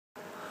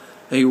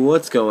Hey,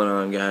 what's going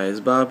on, guys?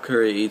 Bob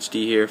Curry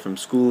HD here from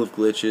School of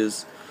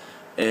Glitches,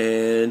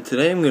 and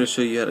today I'm going to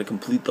show you how to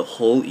complete the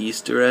whole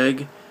Easter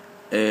egg.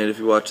 And if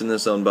you're watching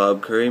this on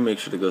Bob Curry, make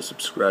sure to go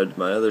subscribe to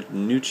my other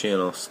new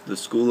channel, the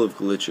School of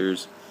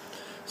Glitchers.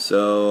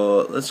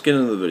 So let's get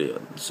into the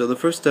video. So the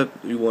first step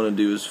you want to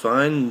do is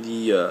find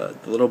the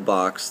little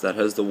box that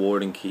has the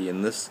warden key.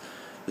 In this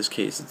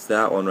case, it's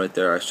that one right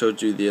there. I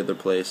showed you the other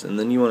place, and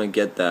then you want to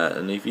get that.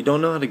 And if you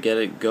don't know how to get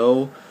it,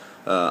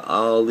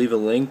 I'll leave a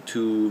link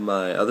to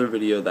my other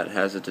video that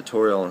has a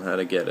tutorial on how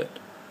to get it.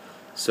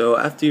 So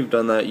after you've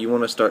done that, you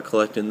want to start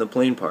collecting the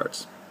plane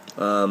parts.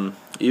 Even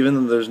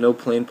though there's no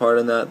plane part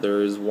in that,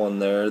 there is one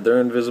there.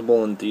 They're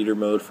invisible in theater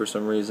mode for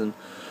some reason.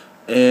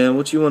 And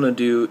what you want to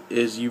do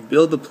is you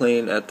build the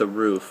plane at the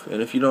roof.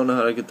 And if you don't know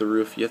how to get the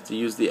roof, you have to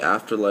use the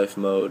afterlife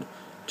mode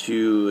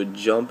to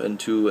jump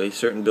into a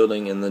certain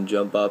building and then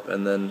jump up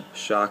and then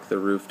shock the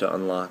roof to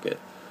unlock it.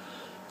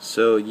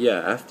 So yeah,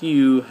 after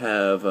you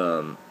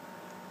have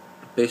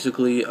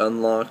basically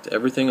unlocked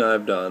everything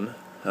I've done,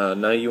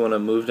 now you want to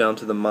move down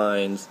to the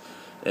mines,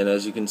 and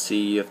as you can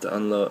see, you have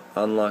to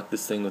unlock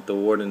this thing with the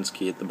warden's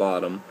key at the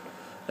bottom,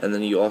 and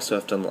then you also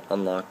have to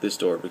unlock this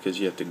door because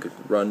you have to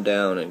run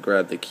down and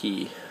grab the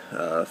key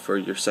for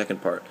your second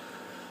part.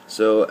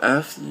 So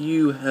after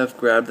you have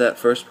grabbed that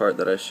first part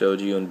that I showed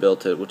you and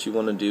built it, what you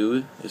want to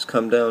do is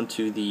come down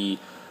to the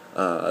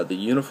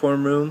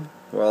uniform room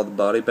where all the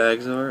body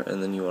bags are,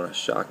 and then you want to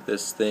shock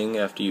this thing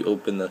after you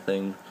open the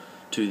thing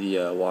to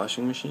the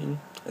washing machine,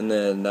 and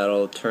then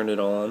that'll turn it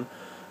on.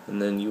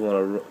 And then you want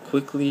to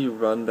quickly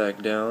run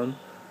back down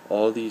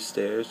all these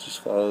stairs,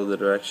 just follow the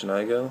direction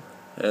I go,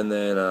 and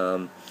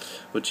then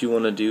what you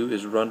want to do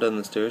is run down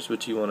the stairs,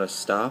 but you want to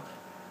stop,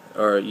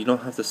 or you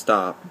don't have to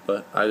stop,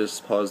 but I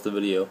just paused the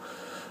video.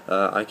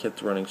 I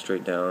kept running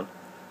straight down,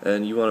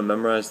 and you want to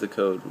memorize the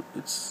code.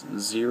 It's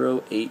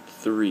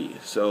 083.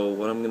 So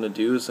what I'm going to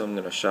do is I'm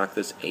going to shock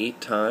this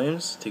 8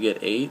 times to get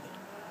 8,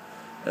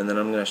 and then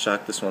I'm going to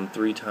shock this one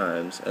 3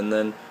 times, and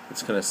then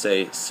it's going to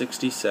say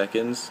 60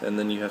 seconds, and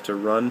then you have to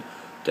run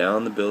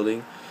down the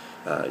building.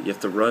 You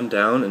have to run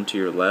down and to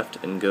your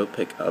left and go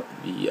pick up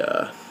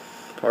the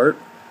part,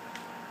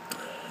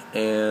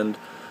 and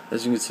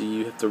as you can see,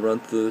 you have to run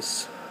through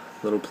this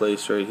little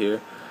place right here,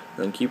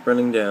 and then keep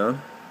running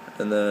down,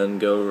 and then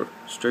go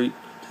straight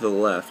to the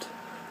left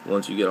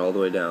once you get all the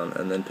way down,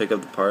 and then pick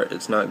up the part.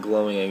 It's not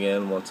glowing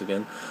again once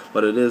again,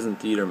 but it is in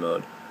theater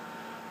mode.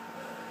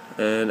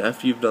 And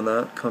after you've done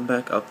that, come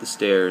back up the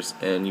stairs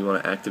and you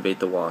want to activate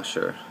the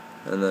washer.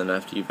 And then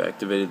after you've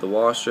activated the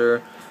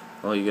washer,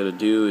 all you gotta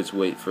do is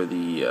wait for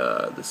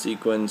the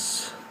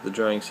sequence, the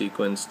drying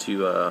sequence,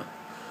 to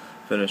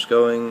finish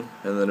going,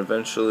 and then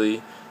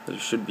eventually there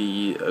should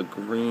be a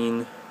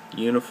green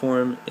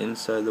uniform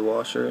inside the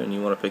washer, and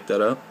you want to pick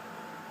that up,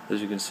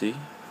 as you can see.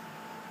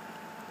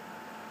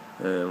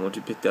 And once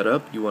you pick that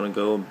up, you want to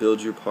go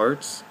build your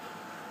parts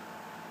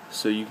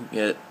so you can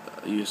get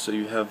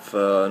you have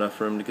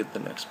enough room to get the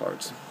next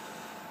parts.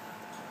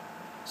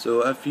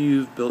 So after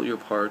you've built your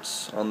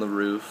parts on the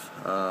roof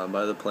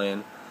by the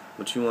plane,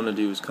 what you want to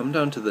do is come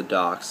down to the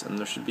docks, and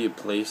there should be a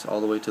place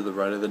all the way to the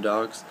right of the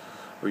docks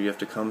where you have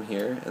to come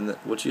here, and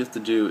what you have to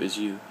do is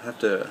you have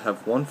to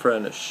have one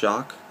friend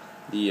shock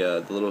the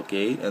little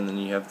gate, and then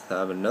you have to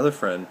have another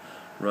friend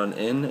run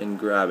in and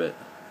grab it.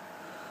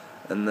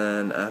 And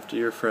then after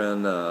your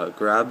friend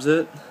grabs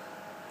it,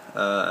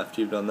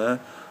 after you've done that,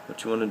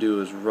 what you want to do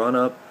is run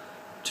up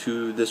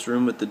to this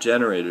room with the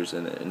generators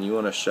in it, and you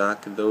want to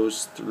shock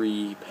those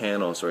 3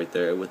 panels right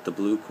there with the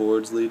blue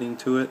cords leading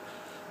to it.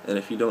 And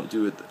if you don't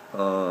do it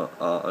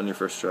on your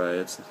first try,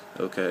 it's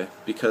okay,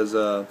 because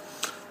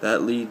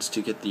that leads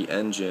to get the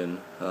engine,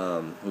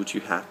 which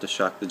you have to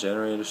shock the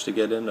generators to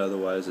get in,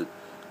 otherwise it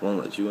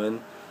won't let you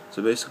in.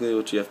 So basically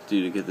what you have to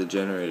do to get the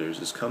generators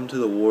is come to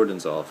the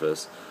warden's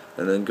office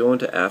and then go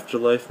into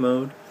afterlife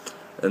mode,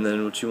 and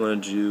then what you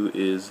want to do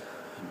is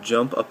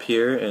jump up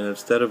here, and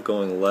instead of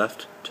going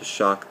left to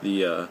shock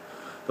the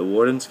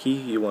warden's key,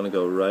 you want to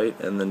go right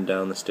and then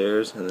down the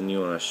stairs, and then you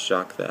want to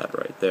shock that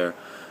right there,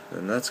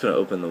 and that's going to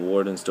open the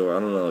warden's door. I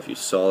don't know if you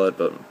saw it,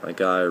 but my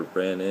guy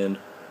ran in,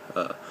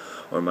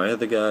 or my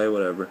other guy,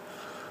 whatever,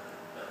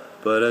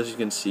 but as you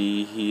can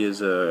see, he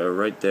is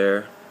right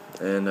there,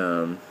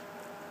 and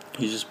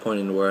he's just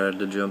pointing to where I had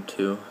to jump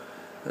to.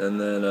 And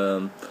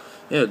then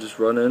yeah, just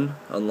run in,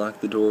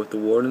 unlock the door with the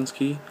warden's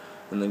key,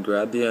 and then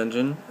grab the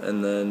engine,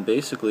 and then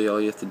basically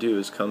all you have to do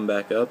is come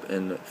back up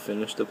and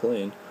finish the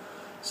plane.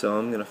 So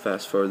I'm gonna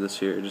fast forward this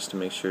here just to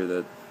make sure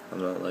that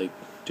I'm not like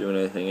doing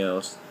anything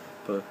else,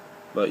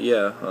 but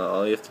yeah,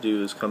 all you have to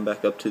do is come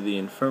back up to the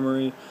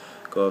infirmary,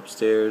 go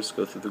upstairs,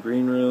 go through the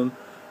green room,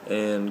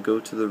 and go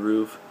to the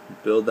roof,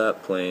 build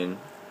that plane,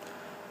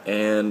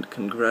 and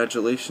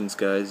congratulations,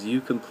 guys,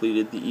 you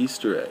completed the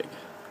Easter egg.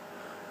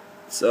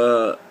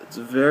 It's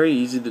very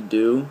easy to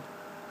do.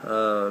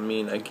 I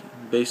mean, I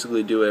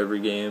basically do every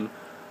game,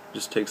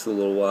 just takes a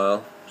little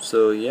while.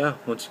 So yeah,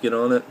 once you get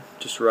on it,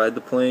 just ride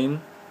the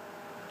plane.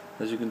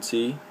 As you can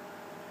see,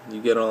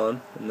 you get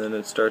on, and then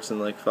it starts in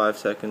like 5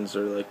 seconds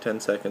or like 10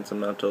 seconds,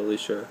 I'm not totally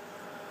sure.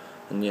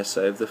 And yes,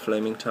 I have the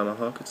flaming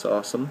tomahawk. It's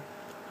awesome.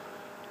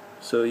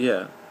 So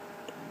yeah,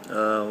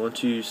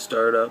 once you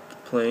start up the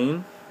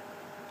plane,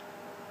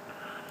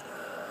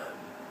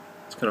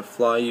 it's gonna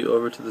fly you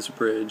over to this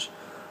bridge,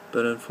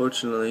 but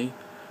unfortunately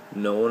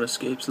no one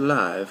escapes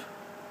alive,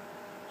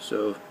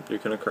 so you're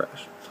gonna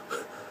crash.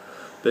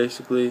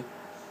 Basically,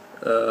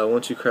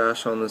 once you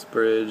crash on this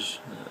bridge,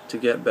 to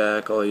get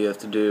back all you have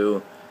to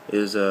do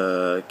is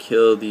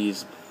kill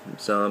these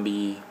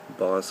zombie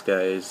boss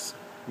guys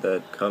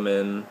that come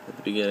in at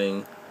the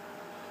beginning.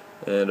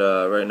 And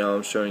right now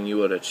I'm showing you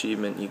what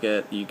achievement you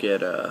get. You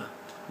get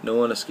No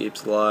One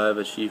Escapes Alive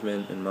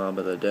achievement in Mob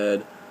of the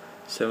Dead,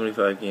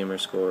 75 gamer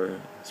score.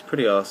 It's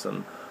pretty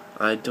awesome.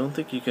 I don't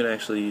think you can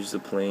actually use the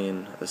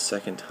plane a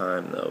second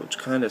time though, which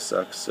kinda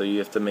sucks, so you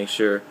have to make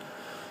sure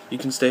you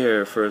can stay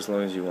here for as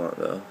long as you want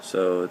though.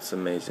 So it's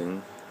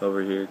amazing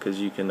over here because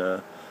you can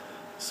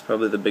it's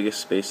probably the biggest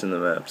space in the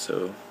map,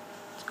 so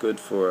it's good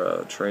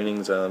for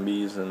training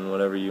zombies and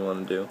whatever you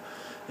want to do.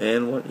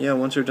 And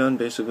once you're done,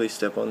 basically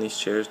step on these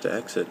chairs to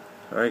exit.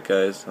 Alright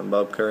guys, I'm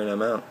Bob Curry and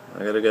I'm out.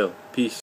 I gotta go. Peace.